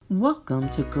Welcome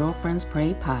to Girlfriends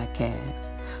Pray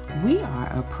Podcast. We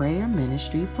are a prayer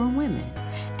ministry for women,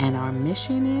 and our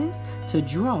mission is to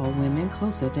draw women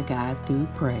closer to God through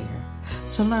prayer.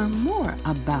 To learn more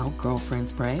about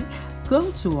Girlfriends Pray,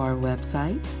 go to our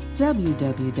website,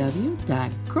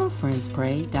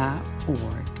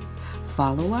 www.girlfriendspray.org.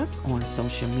 Follow us on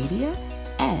social media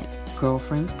at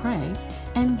Girlfriends Pray,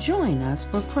 and join us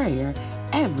for prayer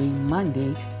every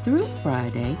Monday through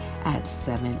Friday at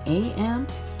 7 a.m.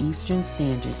 Eastern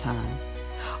Standard Time.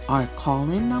 Our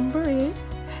call-in number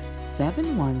is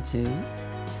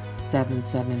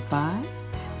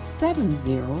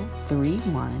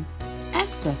 712-775-7031,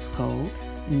 access code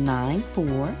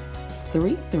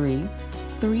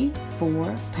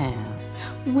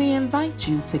 943334#. We invite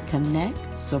you to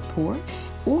connect, support,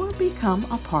 or become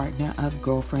a partner of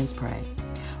Girlfriends Pray.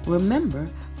 Remember,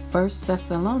 1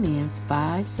 Thessalonians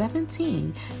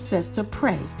 5:17 says to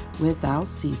pray without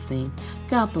ceasing.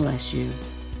 God bless you.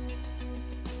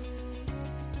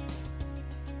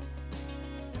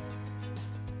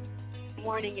 Good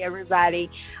morning, everybody.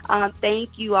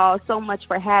 Thank you all so much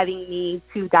for having me,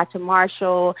 to Dr.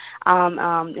 Marshall,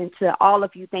 and to all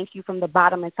of you. Thank you from the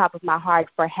bottom and top of my heart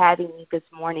for having me this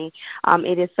morning.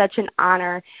 It is such an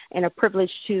honor and a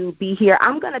privilege to be here.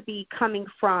 I'm going to be coming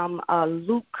from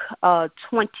Luke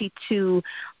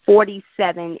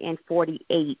 22:47 and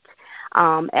 48.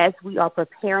 As we are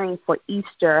preparing for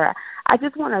Easter, I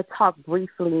just want to talk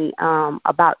briefly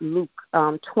about Luke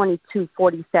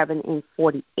 22:47 and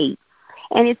 48.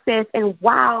 And it says, and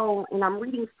I'm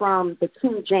reading from the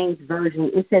King James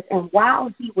Version, it says, and while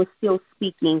he was still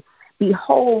speaking,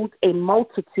 behold, a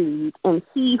multitude, and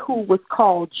he who was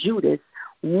called Judas,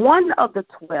 one of the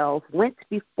 12, went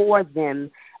before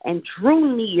them and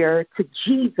drew near to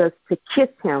Jesus to kiss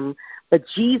him. But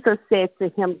Jesus said to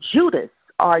him, Judas,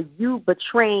 are you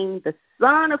betraying the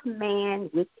Son of Man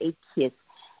with a kiss?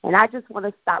 And I just want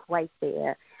to stop right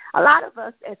there. A lot of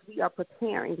us, as we are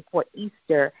preparing for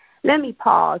Easter, let me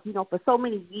pause. For so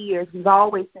many years, we've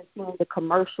always been seeing the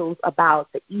commercials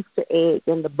about the Easter egg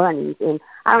and the bunnies. And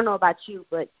I don't know about you,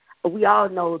 but we all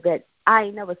know that I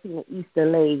ain't never seen an Easter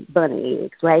lay bunny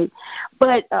eggs, right?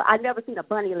 But I never seen a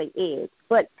bunny lay eggs.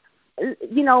 But,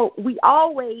 we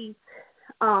always,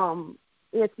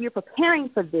 if you're preparing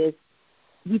for this,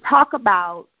 we talk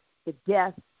about the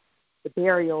death, the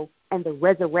burial, and the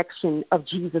resurrection of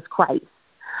Jesus Christ.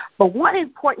 But one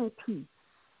important piece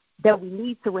that we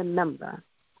need to remember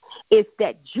is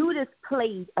that Judas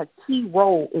played a key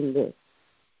role in this.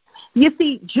 You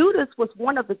see, Judas was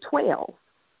one of the 12,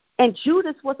 and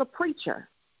Judas was a preacher.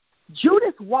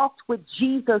 Judas walked with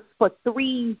Jesus for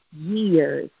 3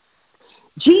 years.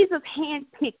 Jesus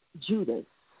handpicked Judas,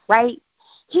 right?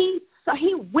 He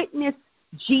witnessed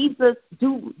Jesus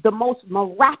do the most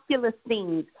miraculous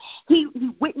things. He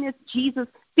witnessed Jesus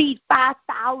feed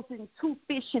 5,000, 2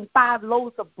 fish and 5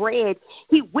 loaves of bread.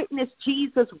 He witnessed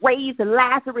Jesus raise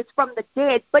Lazarus from the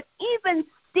dead. But even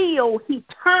still, he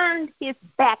turned his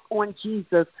back on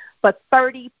Jesus for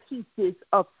 30 pieces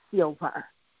of silver.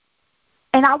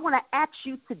 And I want to ask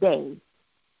you today,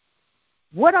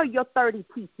 what are your 30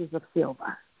 pieces of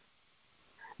silver?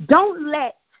 Don't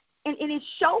let, and it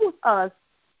shows us,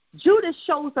 Judas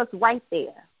shows us right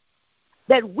there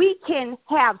that we can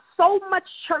have so much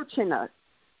church in us.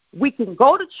 We can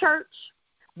go to church,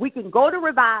 we can go to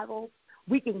revival,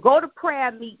 we can go to prayer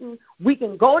meeting, we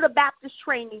can go to Baptist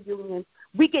training unions,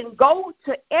 we can go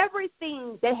to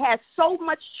everything that has so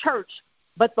much church,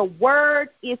 but the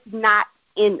word is not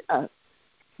in us.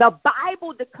 The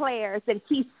Bible declares that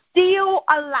he still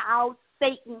allowed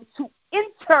Satan to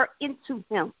enter into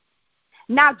him.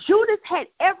 Now, Judas had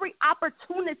every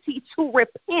opportunity to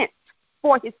repent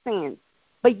for his sins,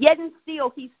 but yet and still,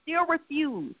 he still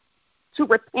refused to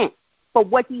repent for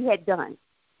what he had done.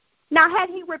 Now, had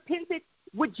he repented,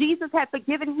 would Jesus have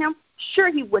forgiven him? Sure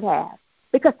he would have,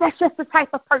 because that's just the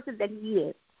type of person that he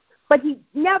is. But he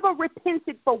never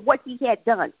repented for what he had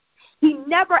done. He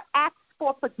never asked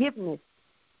for forgiveness.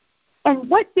 And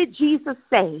what did Jesus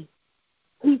say?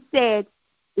 He said,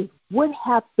 it would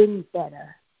have been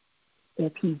better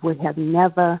if he would have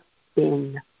never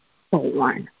been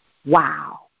born.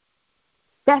 Wow.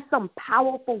 That's some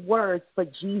powerful words for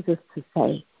Jesus to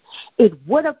say. It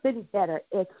would have been better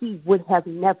if he would have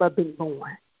never been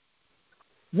born.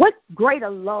 What greater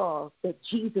love that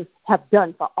Jesus have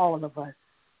done for all of us,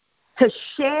 to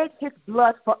shed his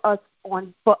blood for us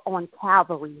on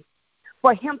Calvary,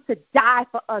 for him to die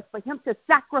for us, for him to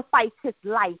sacrifice his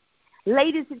life.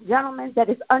 Ladies and gentlemen that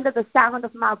is under the sound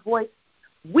of my voice,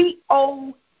 we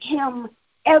owe him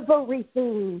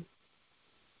everything.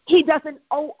 He doesn't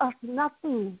owe us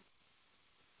nothing.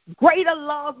 Greater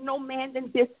love no man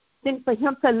than this, than for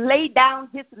him to lay down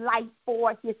his life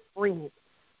for his friends.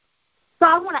 So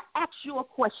I want to ask you a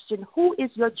question. Who is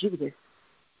your Judas?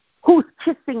 Who's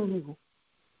kissing you?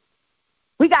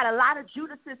 We got a lot of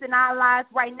Judases in our lives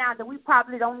right now that we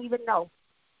probably don't even know.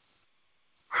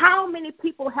 How many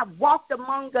people have walked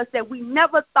among us that we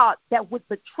never thought that would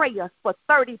betray us for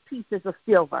 30 pieces of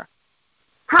silver?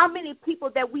 How many people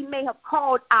that we may have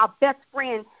called our best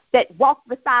friend that walked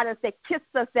beside us, that kissed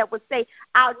us, that would say,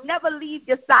 I'll never leave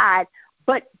your side.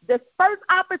 But the first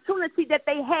opportunity that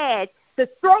they had to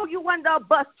throw you under a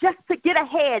bus just to get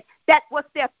ahead, that was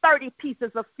their 30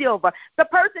 pieces of silver. The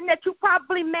person that you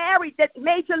probably married that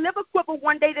made your liver quiver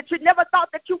one day, that you never thought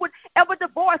that you would ever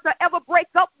divorce or ever break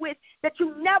up with, that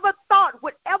you never thought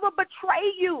would ever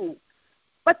betray you.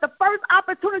 But the first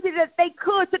opportunity that they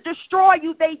could to destroy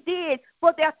you, they did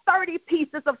for their 30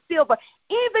 pieces of silver.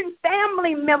 Even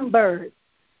family members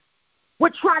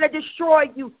would try to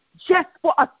destroy you just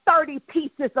for a 30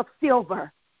 pieces of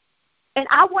silver. And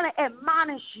I want to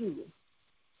admonish you,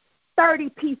 30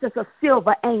 pieces of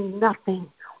silver ain't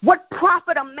nothing. What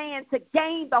profit a man to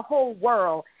gain the whole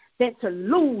world than to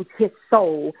lose his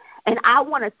soul? And I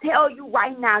want to tell you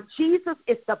right now, Jesus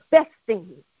is the best thing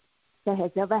that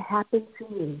has ever happened to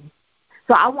me.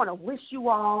 So I want to wish you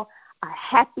all a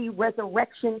happy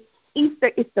resurrection.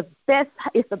 Easter is the best,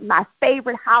 it's my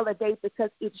favorite holiday because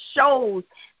it shows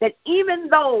that even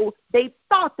though they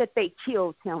thought that they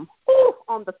killed him,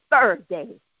 on the third day,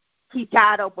 he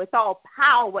got up with all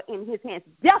power in his hands.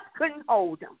 Death couldn't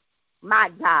hold him.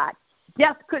 My God.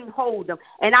 Death couldn't hold them.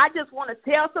 And I just want to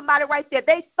tell somebody right there,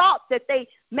 they thought that they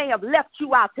may have left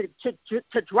you out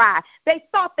to dry. They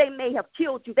thought they may have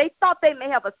killed you. They thought they may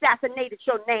have assassinated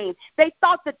your name. They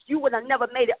thought that you would have never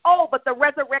made it. Oh, but the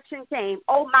resurrection came.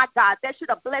 Oh, my God, that should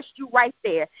have blessed you right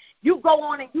there. You go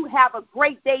on and you have a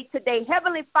great day today.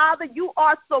 Heavenly Father, you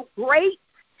are so great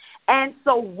and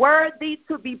so worthy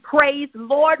to be praised.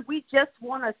 Lord, we just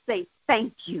want to say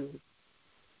thank you.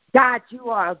 God, you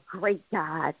are a great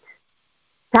God.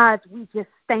 God, we just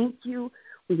thank you.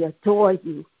 We adore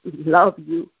you. We love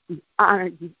you. We honor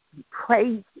you. We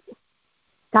praise you.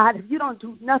 God, if you don't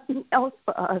do nothing else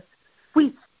for us,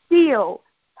 we still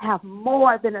have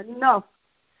more than enough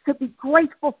to be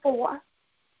grateful for.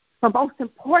 But most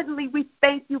importantly, we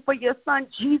thank you for your son,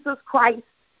 Jesus Christ,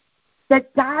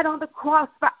 that died on the cross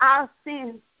for our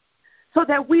sins so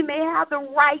that we may have the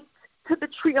right to the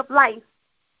tree of life.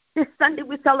 This Sunday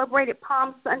we celebrated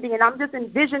Palm Sunday, and I'm just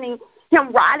envisioning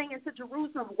him riding into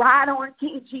Jerusalem, ride on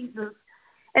King Jesus.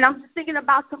 And I'm just thinking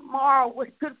about tomorrow with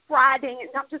Good Friday, and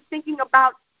I'm just thinking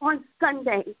about on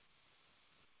Sunday.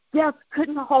 Death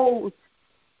couldn't hold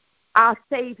our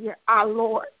Savior, our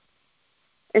Lord.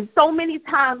 And so many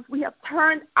times we have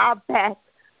turned our back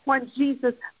on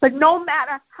Jesus, but no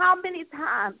matter how many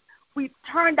times we've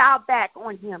turned our back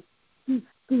on him, he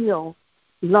still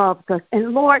loves us.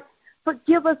 And Lord,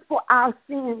 forgive us for our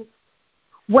sins.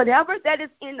 Whatever that is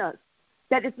in us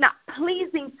that is not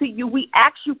pleasing to you, we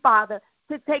ask you, Father,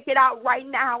 to take it out right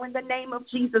now in the name of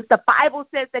Jesus. The Bible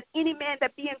says that any man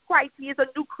that be in Christ, he is a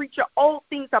new creature. Old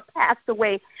things are passed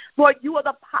away. Lord, you are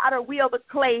the potter, we are the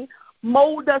clay.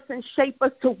 Mold us and shape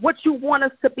us to what you want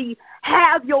us to be.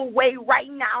 Have your way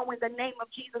right now in the name of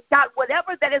Jesus. God,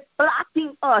 whatever that is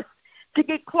blocking us to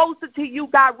get closer to you,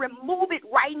 God, remove it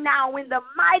right now in the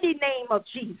mighty name of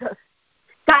Jesus.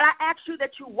 God, I ask you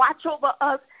that you watch over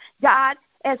us, God,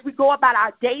 as we go about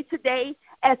our day today,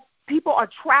 as people are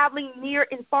traveling near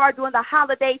and far during the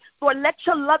holiday. Lord, let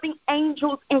your loving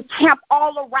angels encamp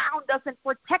all around us and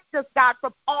protect us, God,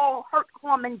 from all hurt,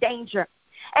 harm, and danger.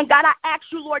 And God, I ask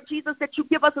you, Lord Jesus, that you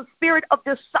give us a spirit of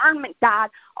discernment, God,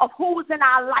 of who's in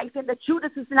our life and the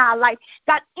Judas is in our life.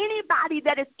 God, anybody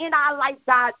that is in our life,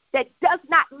 God, that does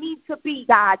not need to be,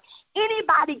 God.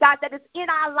 Anybody, God, that is in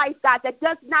our life, God, that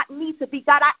does not need to be.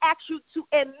 God, I ask you to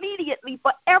immediately,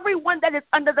 for everyone that is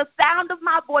under the sound of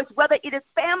my voice, whether it is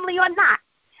family or not,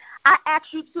 I ask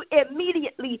you to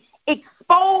immediately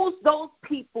expose those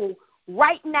people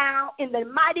right now in the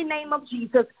mighty name of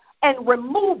Jesus and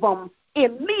remove them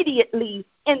immediately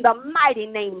in the mighty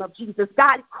name of Jesus.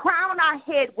 God, crown our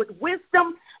head with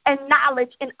wisdom and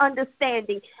knowledge and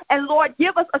understanding. And Lord,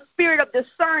 give us a spirit of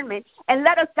discernment and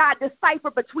let us, God,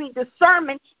 decipher between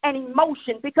discernment and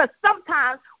emotion, because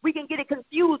sometimes we can get it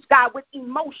confused, God, with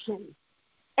emotion.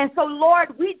 And so,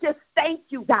 Lord, we just thank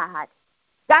you, God.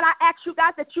 God, I ask you,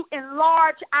 God, that you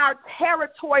enlarge our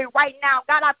territory right now.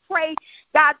 God, I pray,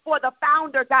 God, for the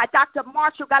founder, God, Dr.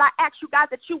 Marshall. God, I ask you, God,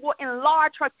 that you will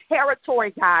enlarge her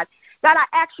territory, God. God, I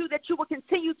ask you that you will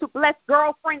continue to bless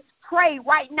Girlfriends Pray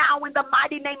right now in the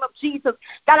mighty name of Jesus.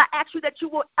 God, I ask you that you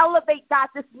will elevate, God,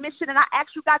 this mission, and I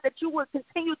ask you, God, that you will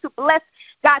continue to bless,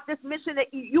 God, this mission,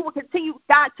 that you will continue,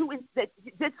 God, that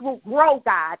this will grow,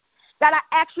 God. God,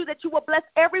 I ask you that you will bless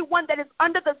everyone that is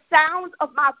under the sound of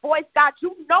my voice, God.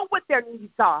 You know what their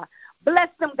needs are. Bless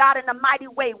them, God, in a mighty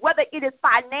way, whether it is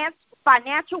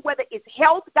financial, whether it's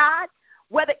health, God,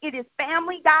 whether it is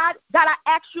family, God. God,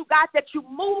 I ask you, God, that you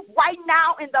move right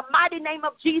now in the mighty name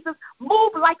of Jesus.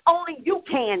 Move like only you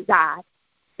can, God.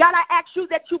 God, I ask you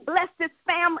that you bless this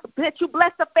family, that you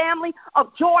bless the family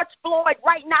of George Floyd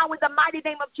right now in the mighty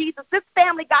name of Jesus. This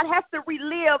family, God, has to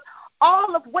relive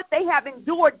all of what they have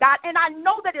endured, God, and I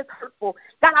know that it's hurtful.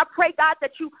 God, I pray, God,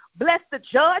 that you bless the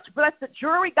judge, bless the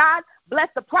jury, God, bless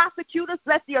the prosecutors,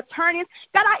 bless the attorneys.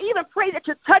 God, I even pray that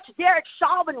you touch Derek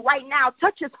Chauvin right now,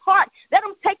 touch his heart. Let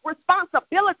him take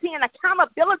responsibility and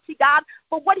accountability, God,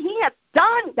 for what he has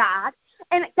done, God.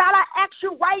 And, God, I ask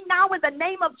you right now in the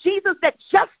name of Jesus that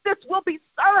justice will be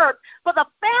served for the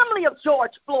family of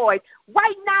George Floyd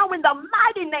right now in the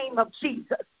mighty name of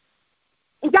Jesus.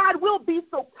 And God, will be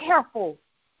so careful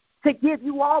to give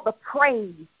you all the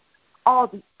praise, all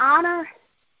the honor,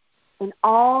 and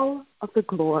all of the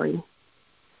glory.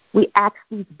 We ask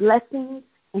these blessings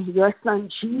in your Son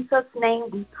Jesus' name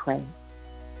we pray.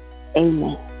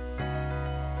 Amen.